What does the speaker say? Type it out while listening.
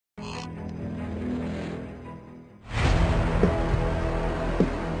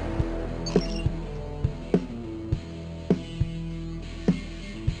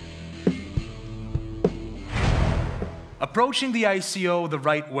Approaching the ICO the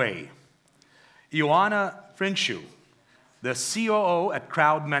right way. Ioana Frincu, the COO at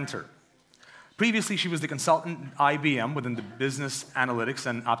KrowdMentor. Previously, she was the consultant at IBM within the Business Analytics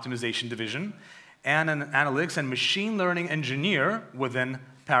and Optimization Division, and an Analytics and Machine Learning Engineer within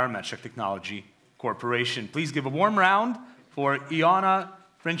Parametric Technology Corporation. Please give a warm round for Ioana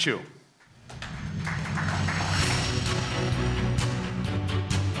Frincu.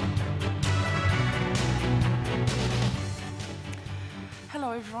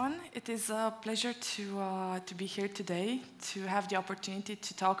 Hello, everyone. It is a pleasure to be here today, to have the opportunity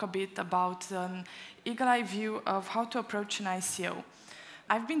to talk a bit about an eagle-eye view of how to approach an ICO.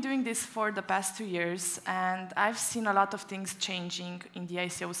 I've been doing this for the past 2 years, and I've seen a lot of things changing in the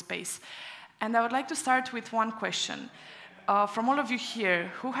ICO space. And I would like to start with one question. From all of you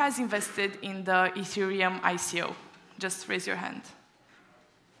here, who has invested in the Ethereum ICO? Just raise your hand.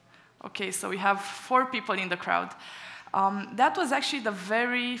 OK, so we have 4 people in the crowd. That was actually the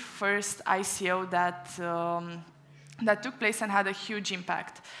very first ICO that took place and had a huge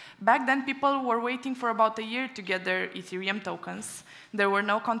impact. Back then, people were waiting for about a year to get their Ethereum tokens. There were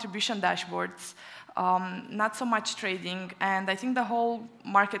no contribution dashboards, not so much trading, and I think the whole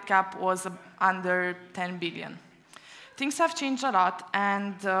market cap was under 10 billion. Things have changed a lot,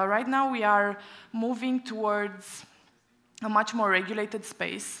 and right now we are moving towards a much more regulated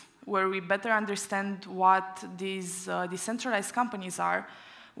space, where we better understand what these decentralized companies are,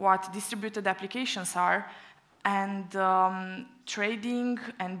 what distributed applications are, and trading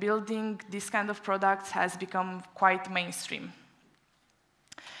and building these kind of products has become quite mainstream.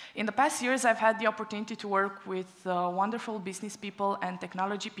 In the past years, I've had the opportunity to work with wonderful business people and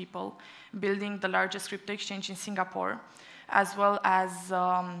technology people, building the largest crypto exchange in Singapore, as well as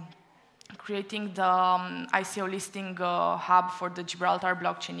creating the ICO listing hub for the Gibraltar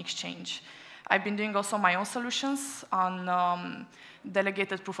blockchain exchange. I've been doing also my own solutions on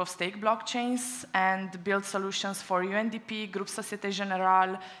delegated proof-of-stake blockchains and build solutions for UNDP, Groupe Société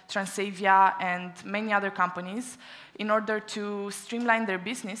Générale, Transavia, and many other companies in order to streamline their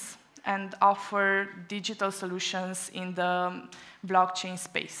business and offer digital solutions in the blockchain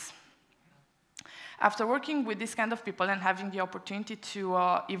space. After working with this kind of people and having the opportunity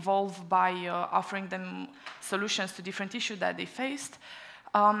to evolve by offering them solutions to different issues that they faced,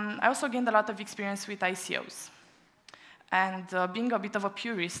 I also gained a lot of experience with ICOs. And being a bit of a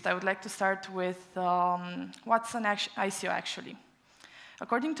purist, I would like to start with what's an ICO actually.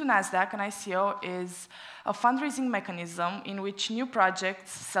 According to NASDAQ, an ICO is a fundraising mechanism in which new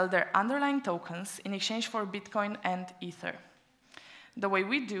projects sell their underlying tokens in exchange for Bitcoin and Ether. The way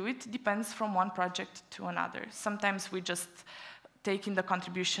we do it depends from one project to another. Sometimes we just take in the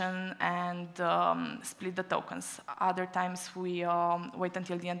contribution and split the tokens. Other times we wait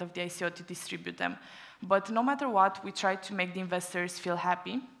until the end of the ICO to distribute them. But no matter what, we try to make the investors feel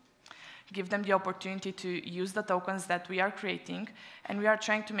happy, give them the opportunity to use the tokens that we are creating, and we are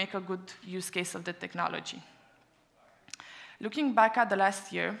trying to make a good use case of the technology. Looking back at the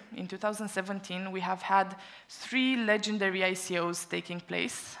last year, in 2017, we have had 3 legendary ICOs taking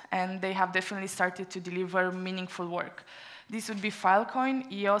place, and they have definitely started to deliver meaningful work. This would be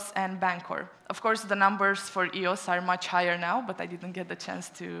Filecoin, EOS, and Bancor. Of course, the numbers for EOS are much higher now, but I didn't get the chance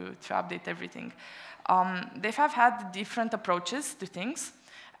to update everything. They have had different approaches to things,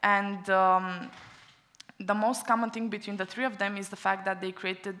 and the most common thing between the 3 of them is the fact that they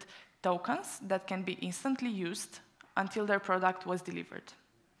created tokens that can be instantly used until their product was delivered.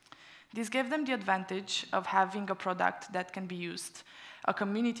 This gave them the advantage of having a product that can be used, a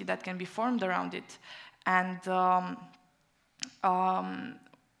community that can be formed around it, and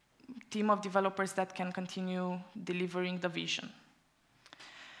team of developers that can continue delivering the vision.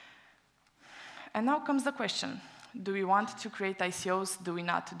 And now comes the question, do we want to create ICOs? Do we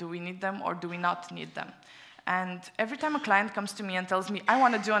not? Do we need them or do we not need them? And every time a client comes to me and tells me, I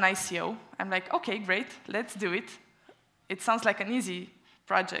want to do an ICO, I'm like, OK, great, let's do it. It sounds like an easy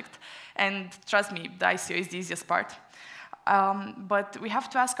project. And trust me, the ICO is the easiest part. But we have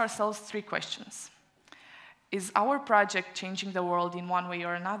to ask ourselves 3 questions. Is our project changing the world in one way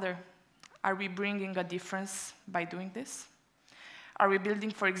or another? Are we bringing a difference by doing this? Are we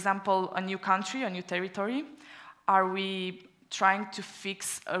building, for example, a new country, a new territory? Are we trying to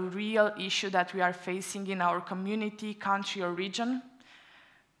fix a real issue that we are facing in our community, country, or region?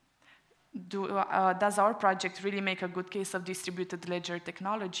 Does our project really make a good case of distributed ledger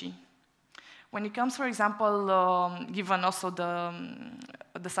technology? When it comes, for example, given also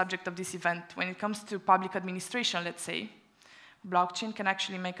the subject of this event, when it comes to public administration, let's say, blockchain can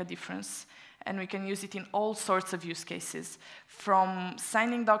actually make a difference. And we can use it in all sorts of use cases, from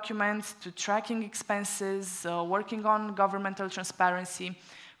signing documents to tracking expenses, working on governmental transparency.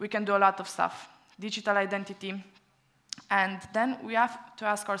 We can do a lot of stuff, digital identity. And then we have to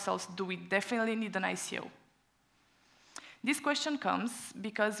ask ourselves, do we definitely need an ICO? This question comes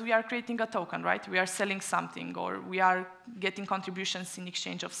because we are creating a token, right? We are selling something, or we are getting contributions in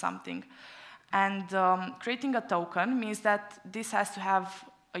exchange of something. And creating a token means that this has to have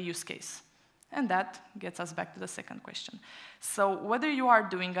a use case. And that gets us back to the second question. So whether you are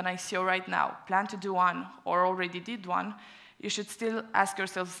doing an ICO right now, plan to do one, or already did one, you should still ask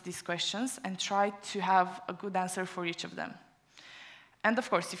yourselves these questions and try to have a good answer for each of them. And of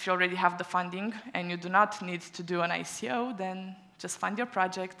course, if you already have the funding and you do not need to do an ICO, then just fund your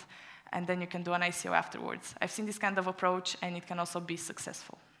project, and then you can do an ICO afterwards. I've seen this kind of approach, and it can also be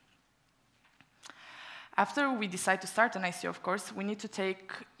successful. After we decide to start an ICO, of course, we need to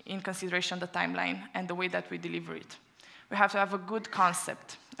take in consideration the timeline and the way that we deliver it. We have to have a good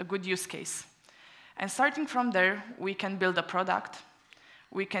concept, a good use case. And starting from there, we can build a product,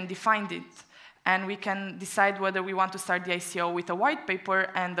 we can define it, and we can decide whether we want to start the ICO with a white paper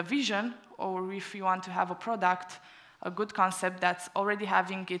and a vision, or if we want to have a product, a good concept that's already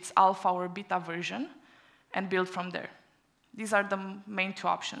having its alpha or beta version, and build from there. These are the main two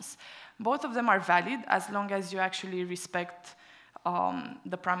options. Both of them are valid as long as you actually respect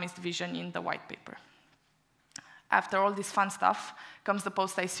the promised vision in the white paper. After all this fun stuff comes the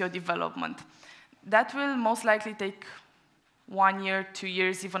post-ICO development. That will most likely take 1 year, 2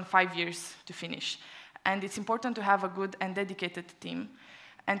 years, even 5 years to finish. And it's important to have a good and dedicated team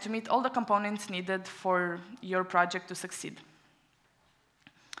and to meet all the components needed for your project to succeed.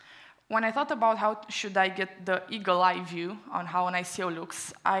 When I thought about how should I get the eagle eye view on how an ICO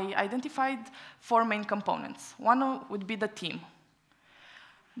looks, I identified 4 main components. One would be the team.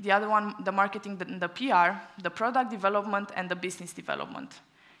 The other one, the marketing, the PR, the product development, and the business development.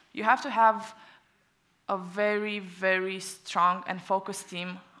 You have to have a very, very strong and focused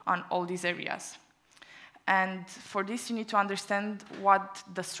team on all these areas. And for this, you need to understand what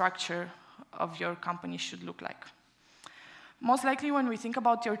the structure of your company should look like. Most likely, when we think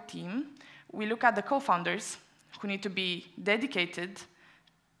about your team, we look at the co-founders, who need to be dedicated,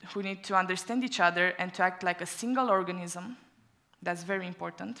 who need to understand each other and to act like a single organism. That's very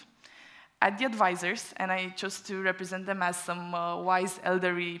important. At the advisors, and I chose to represent them as some wise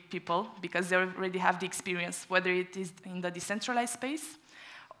elderly people because they already have the experience, whether it is in the decentralized space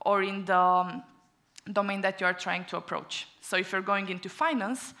or in the domain that you are trying to approach. So if you're going into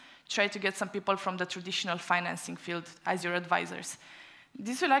finance, try to get some people from the traditional financing field as your advisors.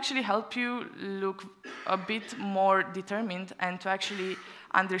 This will actually help you look a bit more determined and to actually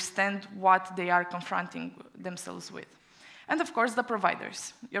understand what they are confronting themselves with. And of course, the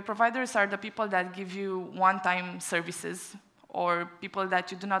providers. Your providers are the people that give you one-time services or people that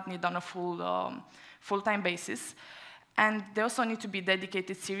you do not need on a full-time basis. And they also need to be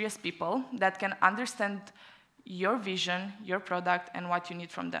dedicated, serious people that can understand your vision, your product, and what you need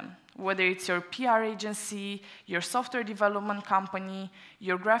from them. Whether it's your PR agency, your software development company,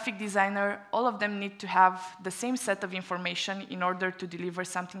 your graphic designer, all of them need to have the same set of information in order to deliver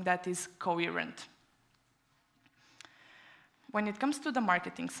something that is coherent. When it comes to the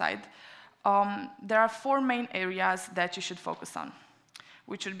marketing side, there are 4 main areas that you should focus on,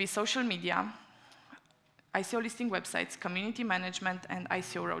 which would be social media, ICO listing websites, community management, and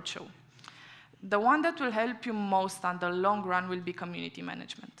ICO roadshow. The one that will help you most on the long run will be community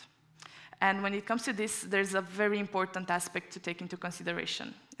management. And when it comes to this, there's a very important aspect to take into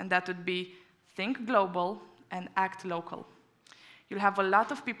consideration, and that would be think global and act local. You'll have a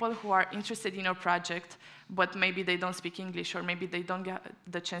lot of people who are interested in your project, but maybe they don't speak English, or maybe they don't get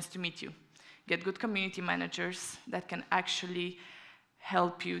the chance to meet you. Get good community managers that can actually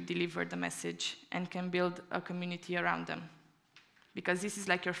help you deliver the message and can build a community around them. Because this is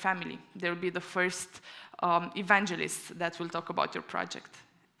like your family. They'll be the first evangelists that will talk about your project.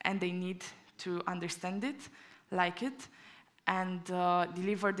 And they need to understand it, like it, and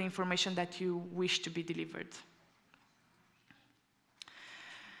deliver the information that you wish to be delivered.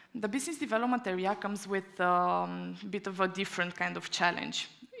 The business development area comes with a bit of a different kind of challenge.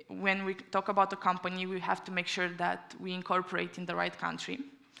 When we talk about a company, we have to make sure that we incorporate in the right country,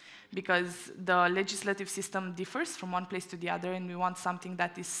 because the legislative system differs from one place to the other, and we want something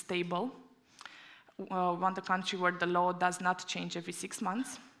that is stable. We want a country where the law does not change every 6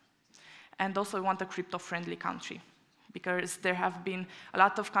 months. And also we want a crypto-friendly country, because there have been a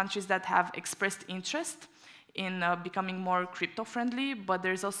lot of countries that have expressed interest in becoming more crypto-friendly, but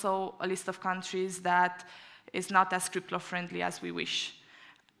there's also a list of countries that is not as crypto-friendly as we wish.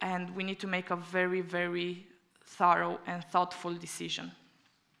 and we need to make a very, very thorough and thoughtful decision.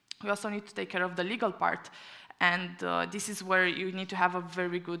 We also need to take care of the legal part, and this is where you need to have a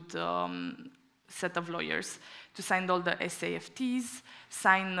very good set of lawyers to sign all the SAFTs,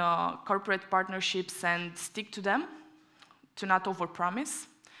 sign corporate partnerships and stick to them, to not overpromise,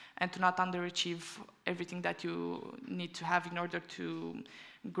 and to not underachieve everything that you need to have in order to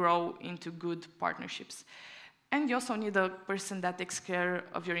grow into good partnerships. And you also need a person that takes care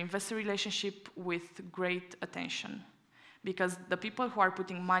of your investor relationship with great attention, because the people who are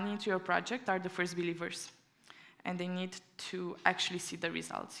putting money into your project are the first believers, and they need to actually see the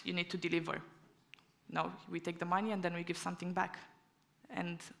results. You need to deliver. No, we take the money and then we give something back.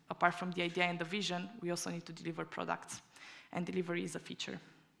 And apart from the idea and the vision, we also need to deliver products, and delivery is a feature.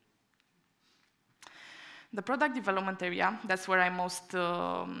 The product development area, that's where I'm most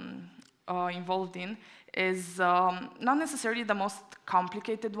involved in, is not necessarily the most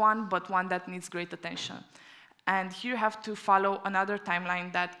complicated one, but one that needs great attention. And here you have to follow another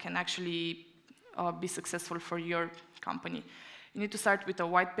timeline that can actually be successful for your company. You need to start with a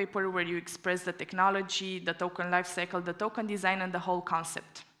white paper where you express the technology, the token lifecycle, the token design, and the whole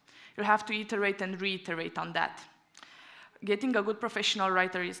concept. You'll have to iterate and reiterate on that. Getting a good professional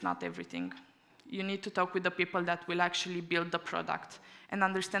writer is not everything. You need to talk with the people that will actually build the product and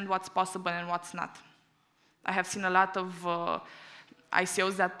understand what's possible and what's not. I have seen a lot of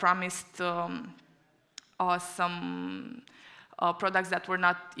ICOs that promised some products that were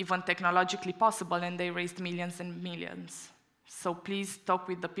not even technologically possible, and they raised millions and millions. So please talk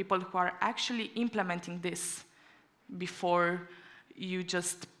with the people who are actually implementing this before you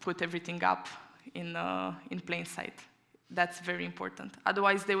just put everything up in plain sight. That's very important.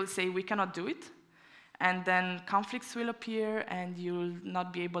 Otherwise, they will say, we cannot do it. And then conflicts will appear, and you'll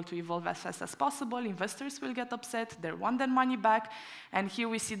not be able to evolve as fast as possible. Investors will get upset. They want their money back. And here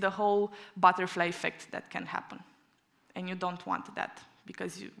we see the whole butterfly effect that can happen. And you don't want that,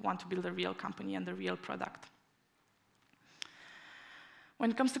 because you want to build a real company and a real product.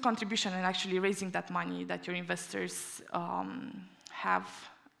 When it comes to contribution and actually raising that money that your investors have,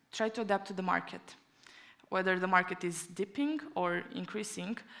 try to adapt to the market. Whether the market is dipping or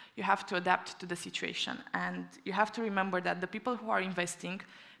increasing, you have to adapt to the situation. And you have to remember that the people who are investing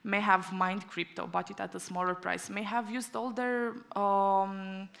may have mined crypto, bought it at a smaller price, may have used all their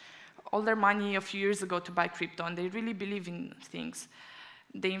money a few years ago to buy crypto, and they really believe in things.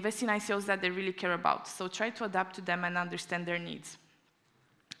 They invest in ICOs that they really care about. So try to adapt to them and understand their needs.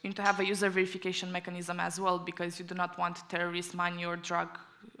 You need to have a user verification mechanism as well, because you do not want terrorist money or drug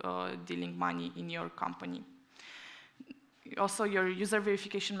dealing money in your company. Also, your user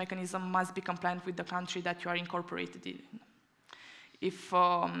verification mechanism must be compliant with the country that you are incorporated in. If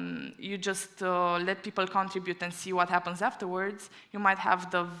you just let people contribute and see what happens afterwards, you might have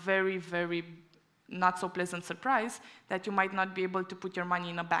the very, very not so pleasant surprise that you might not be able to put your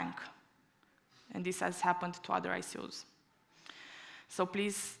money in a bank. And this has happened to other ICOs. So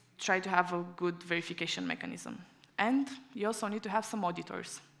please try to have a good verification mechanism. And you also need to have some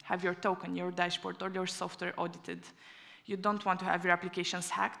auditors. Have your token, your dashboard, or your software audited. You don't want to have your applications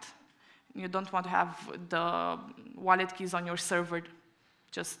hacked. You don't want to have the wallet keys on your server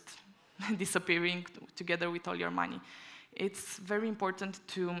just disappearing together with all your money. It's very important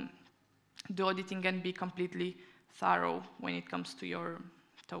to do auditing and be completely thorough when it comes to your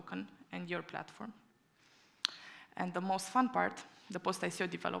token and your platform. And the most fun part, the post-ICO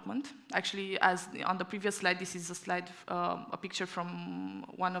development. Actually, as on the previous slide, this is a slide, a picture from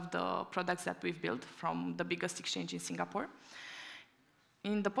one of the products that we've built from the biggest exchange in Singapore.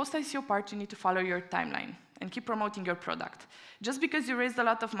 In the post-ICO part, you need to follow your timeline and keep promoting your product. Just because you raised a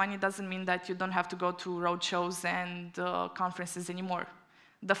lot of money doesn't mean that you don't have to go to roadshows and conferences anymore.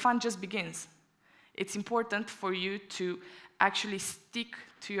 The fun just begins. It's important for you to actually stick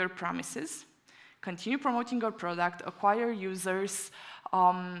to your promises, continue promoting your product, acquire users,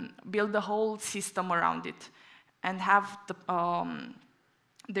 build the whole system around it, and have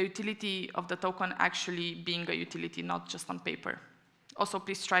the utility of the token actually being a utility, not just on paper. Also,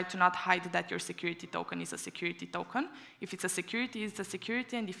 please try to not hide that your security token is a security token. If it's a security, it's a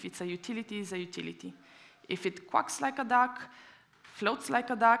security, and if it's a utility, it's a utility. If it quacks like a duck, floats like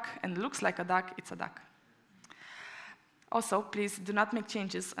a duck, and looks like a duck, it's a duck. Also, please do not make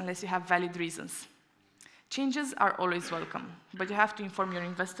changes unless you have valid reasons. Changes are always welcome, but you have to inform your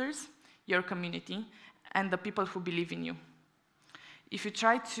investors, your community, and the people who believe in you. If you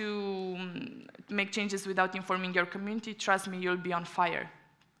try to make changes without informing your community, trust me, you'll be on fire.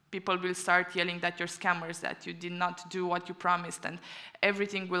 People will start yelling that you're scammers, that you did not do what you promised, and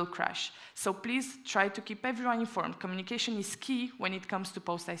everything will crash. So please try to keep everyone informed. Communication is key when it comes to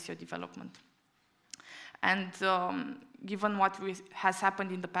post-ICO development. And given what has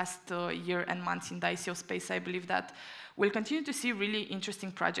happened in the past year and months in the ICO space, I believe that we'll continue to see really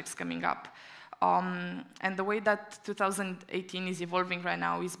interesting projects coming up. And the way that 2018 is evolving right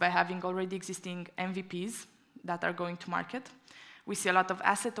now is by having already existing MVPs that are going to market. We see a lot of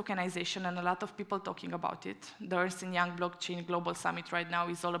asset tokenization and a lot of people talking about it. The Ernst & Young Blockchain Global Summit right now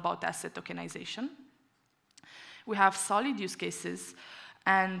is all about asset tokenization. We have solid use cases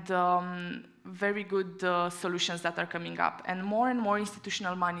and very good solutions that are coming up. And more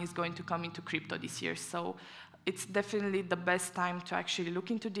institutional money is going to come into crypto this year. So it's definitely the best time to actually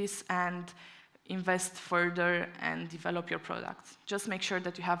look into this and invest further and develop your product. Just make sure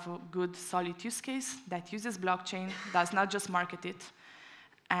that you have a good, solid use case that uses blockchain, does not just market it,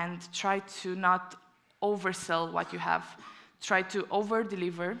 and try to not oversell what you have. Try to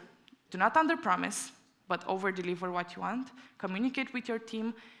over-deliver. Do not under-promise, but over-deliver what you want. Communicate with your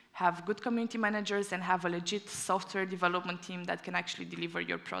team, have good community managers, and have a legit software development team that can actually deliver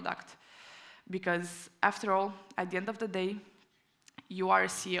your product. Because after all, at the end of the day, you are a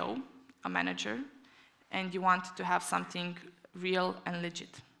CEO, a manager, and you want to have something real and legit.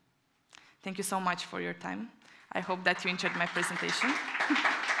 Thank you so much for your time. I hope that you enjoyed my presentation.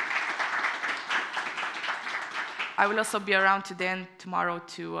 I will also be around today and tomorrow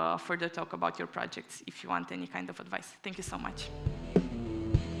to further talk about your projects if you want any kind of advice. Thank you so much.